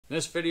In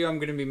this video I'm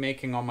going to be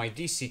making all my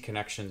DC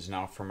connections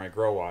now for my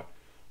Growatt.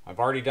 I've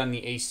already done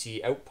the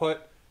AC output.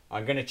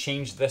 I'm going to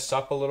change this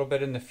up a little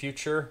bit in the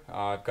future.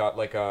 I've got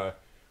like a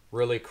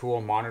really cool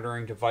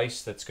monitoring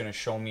device that's going to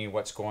show me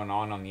what's going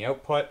on the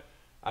output,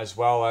 as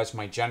well as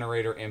my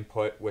generator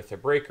input with a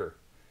breaker.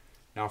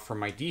 Now for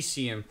my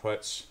DC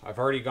inputs, I've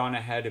already gone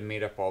ahead and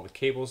made up all the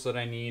cables that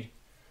I need.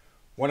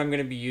 What I'm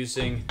going to be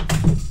using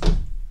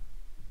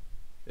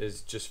is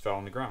just fell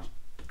on the ground.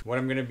 What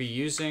I'm going to be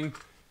using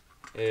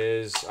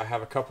is I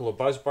have a couple of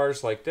buzz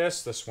bars like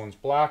this. This one's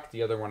black,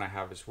 the other one I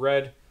have is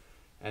red,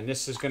 and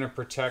this is going to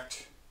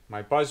protect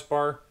my buzz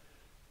bar.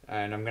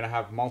 And I'm going to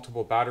have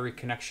multiple battery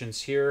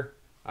connections here,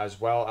 as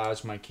well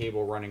as my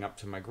cable running up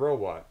to my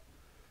Growatt.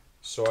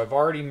 So I've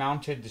already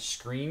mounted the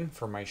screen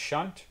for my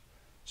shunt.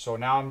 So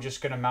now I'm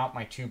just going to mount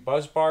my two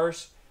buzz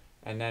bars,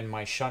 and then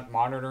my shunt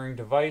monitoring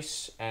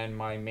device, and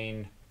my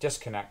main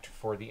disconnect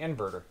for the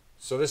inverter.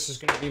 So this is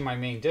going to be my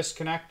main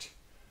disconnect.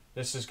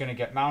 This is going to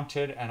get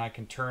mounted, and I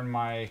can turn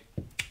my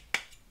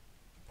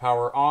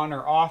power on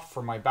or off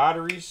for my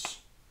batteries.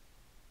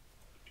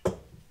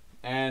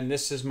 And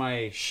this is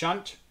my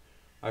shunt.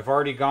 I've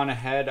already gone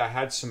ahead. I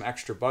had some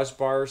extra buzz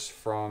bars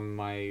from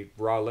my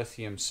raw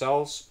lithium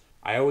cells.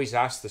 I always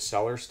ask the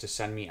sellers to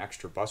send me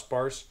extra buzz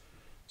bars.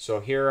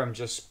 So here I'm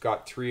just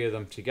got 3 of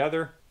them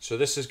together. So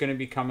this is going to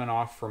be coming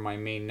off for my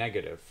main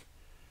negative.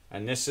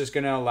 And this is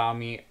going to allow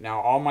me,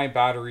 now all my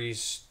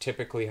batteries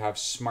typically have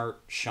smart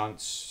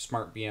shunts,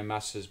 smart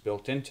BMSs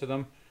built into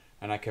them,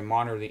 and I can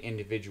monitor the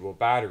individual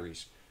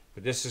batteries.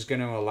 But this is going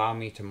to allow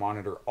me to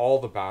monitor all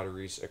the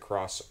batteries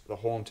across the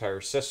whole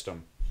entire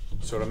system.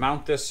 So to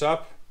mount this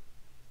up,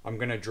 I'm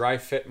going to dry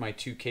fit my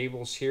 2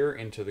 cables here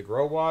into the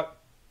Growatt.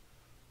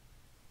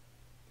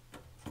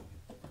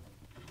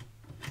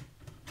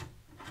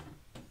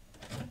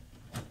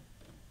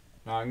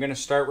 Now I'm going to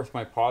start with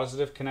my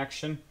positive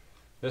connection.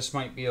 This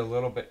might be a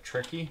little bit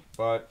tricky,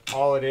 but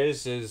all it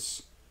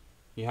is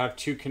you have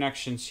 2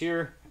 connections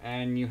here,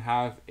 and you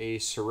have a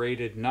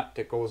serrated nut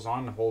that goes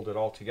on to hold it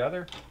all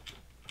together.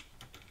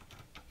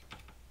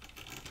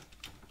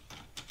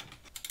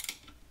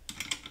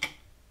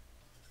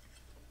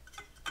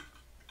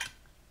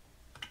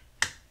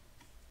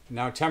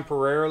 Now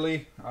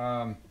temporarily,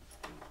 I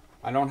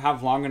don't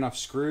have long enough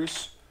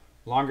screws.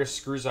 Longest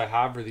screws I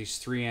have are these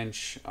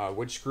 3-inch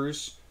wood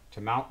screws. To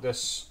mount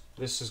this,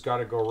 this has got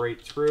to go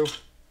right through.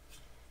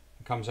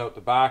 It comes out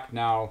the back.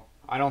 Now,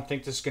 I don't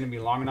think this is going to be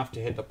long enough to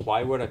hit the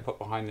plywood I put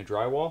behind the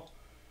drywall.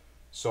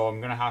 So I'm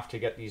going to have to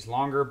get these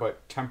longer,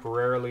 but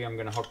temporarily I'm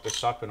going to hook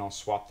this up and I'll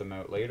swap them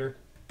out later.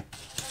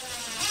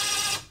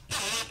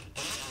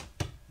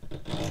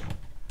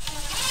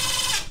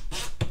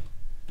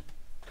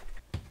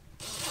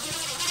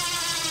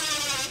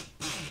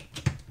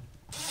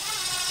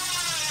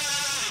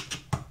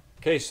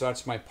 Okay, so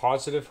that's my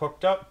positive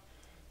hooked up.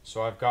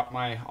 So I've got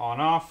my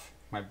on-off,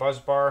 my buzz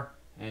bar,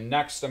 and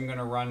next I'm going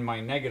to run my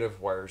negative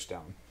wires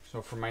down.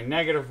 So for my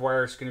negative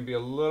wire, it's going to be a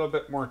little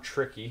bit more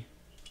tricky.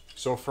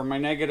 So for my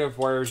negative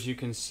wires, you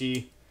can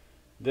see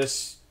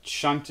this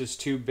shunt is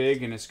too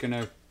big and it's going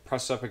to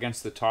press up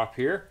against the top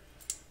here.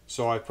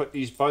 So I put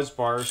these buzz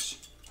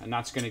bars, and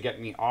that's going to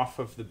get me off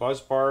of the buzz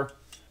bar.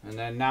 And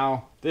then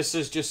now this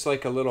is just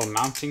like a little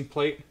mounting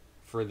plate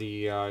for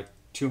the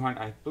 200,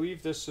 I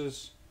believe this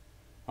is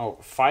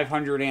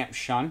 500 amp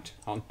shunt.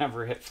 I'll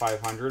never hit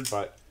 500,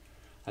 but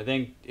I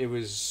think it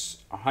was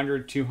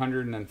 100,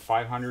 200, and then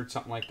 500,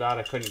 something like that.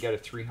 I couldn't get a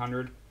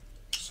 300.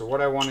 So what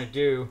I want to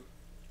do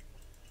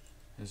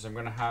is I'm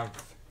going to have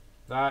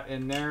that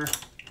in there,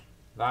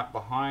 that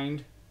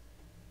behind,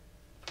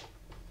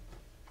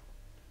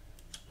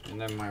 and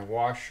then my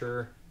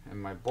washer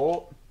and my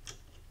bolt.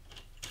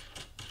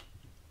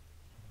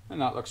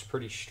 And that looks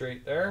pretty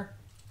straight there.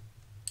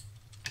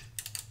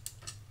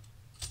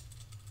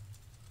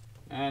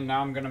 And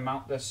now I'm going to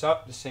mount this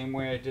up the same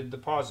way I did the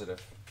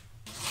positive.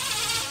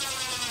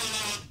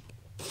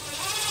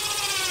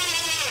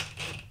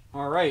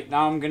 Alright,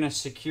 now I'm going to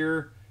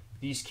secure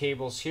these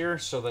cables here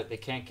so that they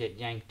can't get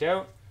yanked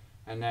out,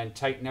 and then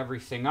tighten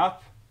everything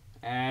up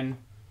and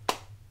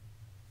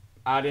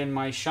add in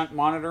my shunt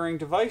monitoring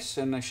device,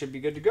 and I should be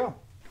good to go.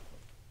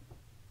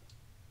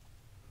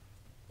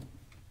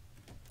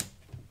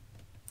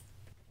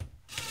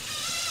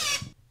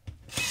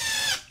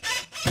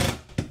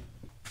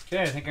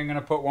 Okay, I think I'm going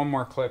to put one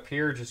more clip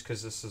here just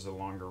because this is a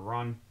longer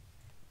run.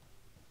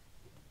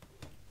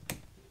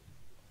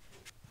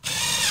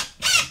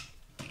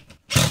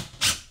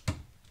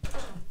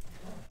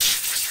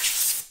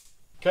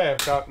 Okay,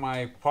 I've got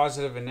my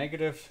positive and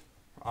negative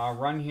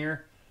run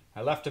here.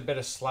 I left a bit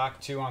of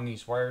slack too on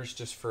these wires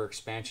just for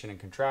expansion and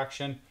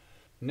contraction.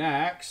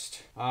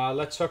 Next,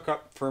 let's hook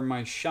up for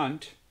my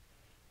shunt,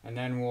 and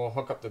then we'll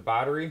hook up the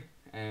battery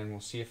and we'll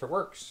see if it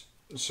works.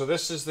 So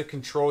this is the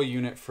control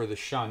unit for the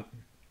shunt.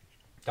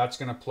 That's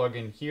going to plug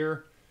in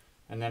here,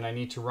 and then I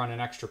need to run an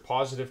extra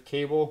positive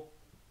cable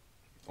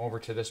over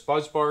to this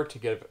buzz bar to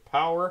give it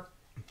power.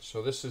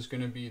 So this is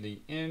going to be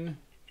the in.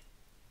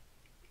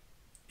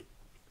 I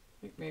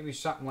think maybe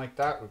something like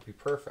that would be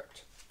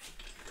perfect.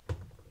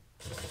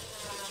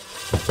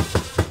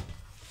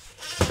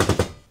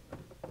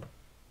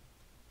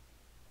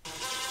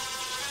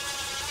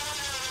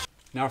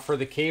 Now for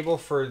the cable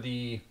for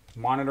the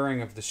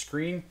monitoring of the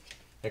screen,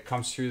 it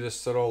comes through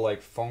this little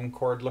like phone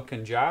cord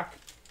looking jack,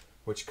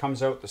 which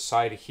comes out the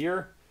side of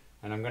here,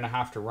 and I'm gonna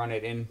have to run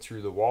it in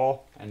through the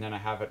wall, and then I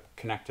have it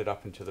connected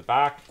up into the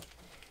back.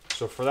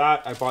 So for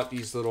that, I bought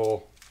these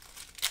little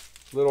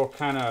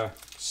kind of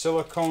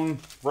silicone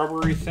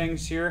rubbery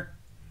things here.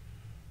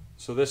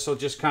 So this will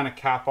just kind of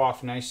cap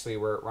off nicely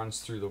where it runs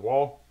through the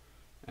wall,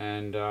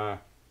 and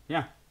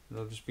yeah,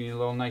 it'll just be a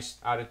little nice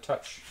added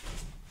touch.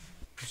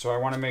 So I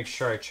want to make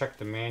sure I check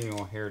the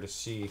manual here to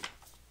see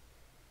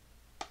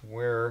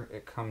where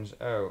it comes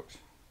out.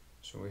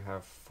 So we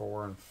have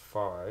 4 and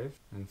 5.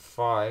 And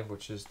 5,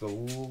 which is the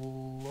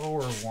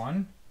lower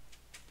one,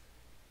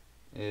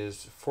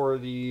 is for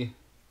the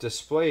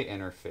display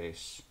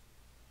interface.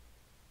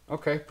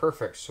 Okay,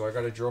 perfect. So I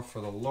got to drill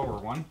for the lower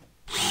one.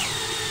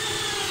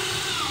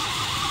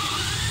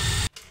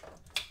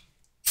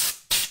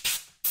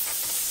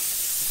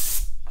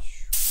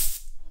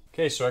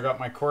 Okay, so I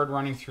got my cord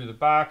running through the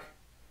back.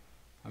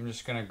 I'm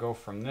just going to go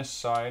from this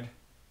side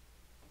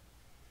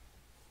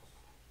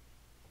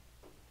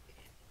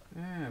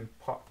and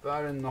pop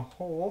that in the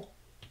hole.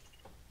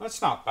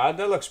 That's not bad.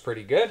 That looks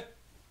pretty good.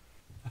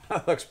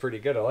 That looks pretty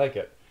good. I like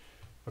it.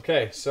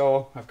 Okay,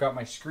 so I've got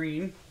my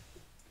screen.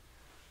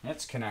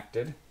 It's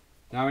connected.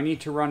 Now I need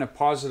to run a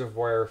positive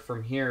wire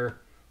from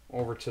here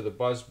over to the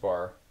buzz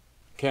bar.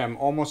 Okay, I'm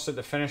almost at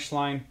the finish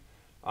line.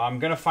 I'm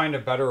going to find a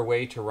better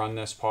way to run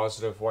this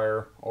positive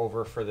wire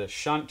over for the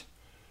shunt.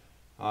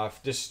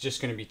 This is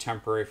just going to be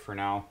temporary for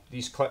now.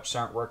 These clips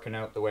aren't working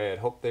out the way I'd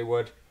hoped they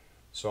would,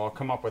 so I'll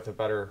come up with a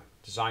better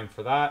design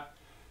for that.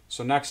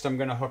 So next I'm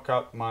going to hook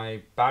up my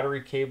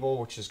battery cable,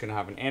 which is going to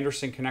have an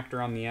Anderson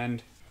connector on the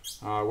end,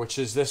 which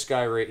is this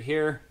guy right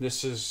here.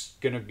 This is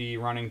going to be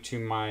running to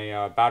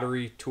my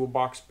battery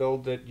toolbox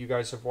build that you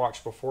guys have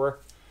watched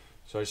before.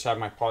 So I just have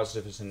my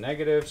positives and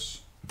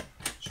negatives.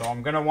 So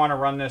I'm going to want to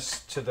run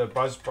this to the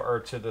buzz bar, or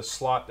to the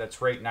slot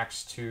that's right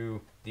next to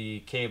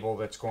the cable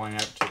that's going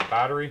out to the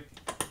battery.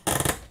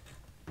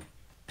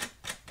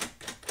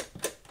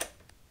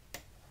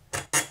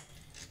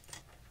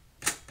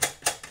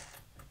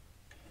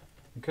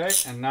 Okay,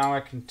 and now I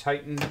can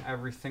tighten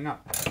everything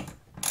up.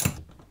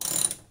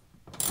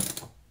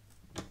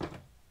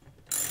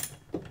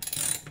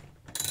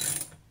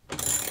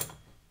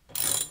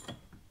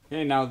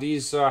 Okay, now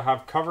these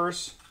have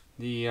covers.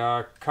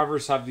 The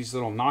covers have these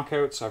little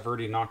knockouts. I've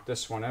already knocked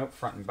this one out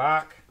front and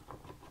back.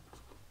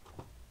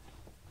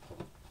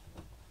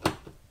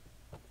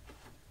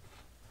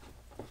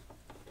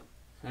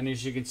 And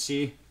as you can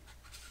see,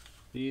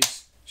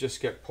 these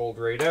just get pulled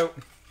right out.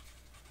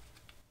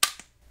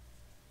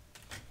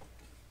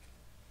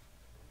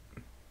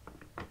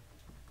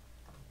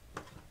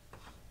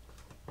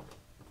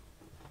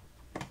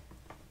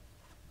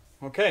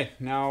 Okay,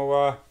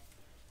 now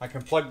I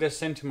can plug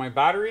this into my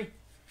battery,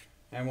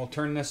 and we'll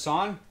turn this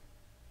on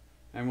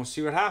and we'll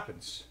see what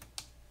happens.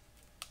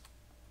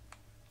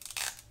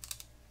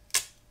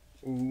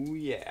 Ooh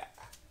yeah.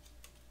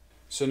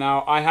 So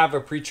now I have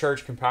a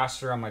pre-charged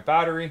capacitor on my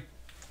battery.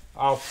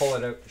 I'll pull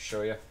it out to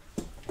show you.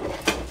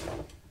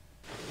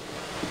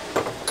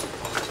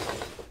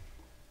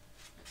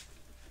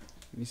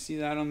 You see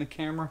that on the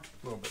camera?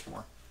 A little bit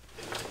more.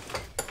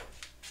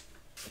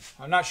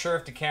 I'm not sure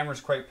if the camera's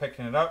quite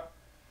picking it up,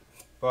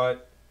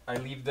 but I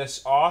leave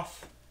this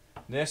off.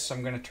 This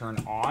I'm going to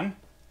turn on.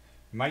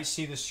 You might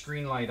see the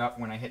screen light up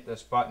when I hit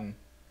this button.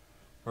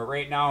 But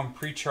right now I'm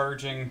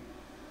pre-charging.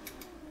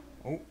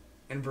 Oh,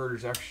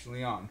 inverter's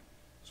actually on.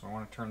 So I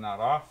want to turn that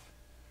off.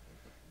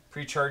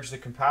 Pre-charge the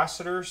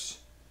capacitors.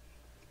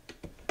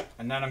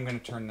 And then I'm going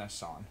to turn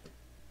this on.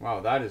 Wow,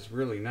 that is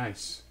really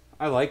nice.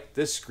 I like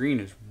this screen,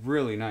 is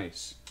really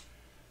nice.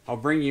 I'll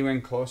bring you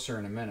in closer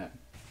in a minute.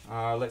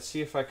 Let's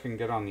see if I can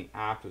get on the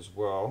app as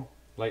well.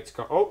 Lights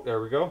go. Oh,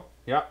 there we go.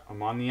 Yeah,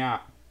 I'm on the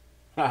app.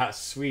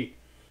 Sweet.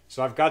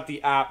 So I've got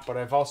the app, but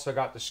I've also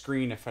got the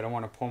screen if I don't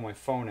want to pull my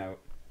phone out.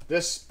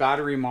 This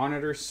battery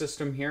monitor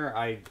system here,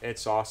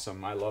 it's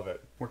awesome. I love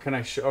it. What can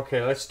I show?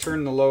 Okay, let's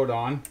turn the load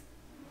on.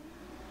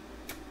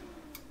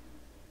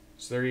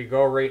 So there you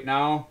go. Right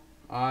now,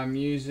 I'm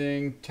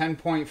using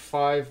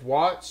 10.5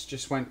 watts.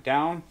 Just went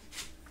down.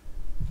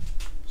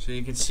 So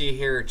you can see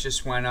here it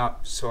just went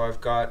up. So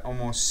I've got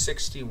almost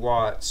 60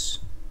 watts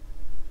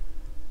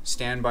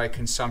standby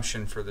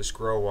consumption for this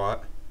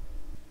Growatt.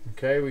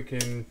 Okay, we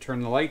can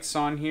turn the lights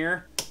on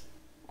here.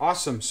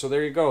 Awesome, so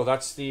there you go.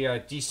 That's the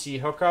DC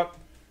hookup.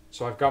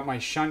 So I've got my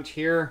shunt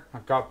here.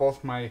 I've got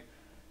both my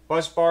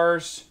buzz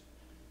bars.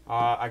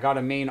 I got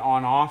a main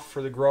on-off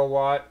for the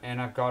Growatt,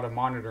 and I've got a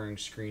monitoring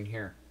screen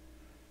here.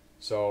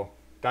 So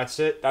that's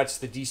it. That's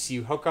the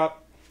DC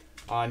hookup.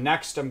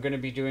 Next, I'm going to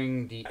be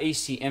doing the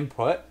AC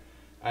input,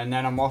 and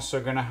then I'm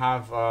also going to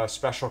have a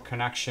special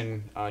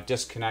connection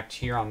disconnect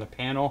here on the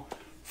panel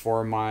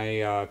for my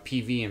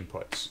PV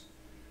inputs.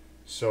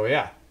 So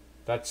yeah,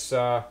 that's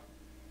it.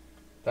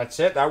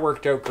 That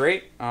worked out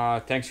great.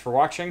 Thanks for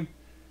watching.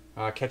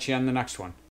 Catch you on the next one.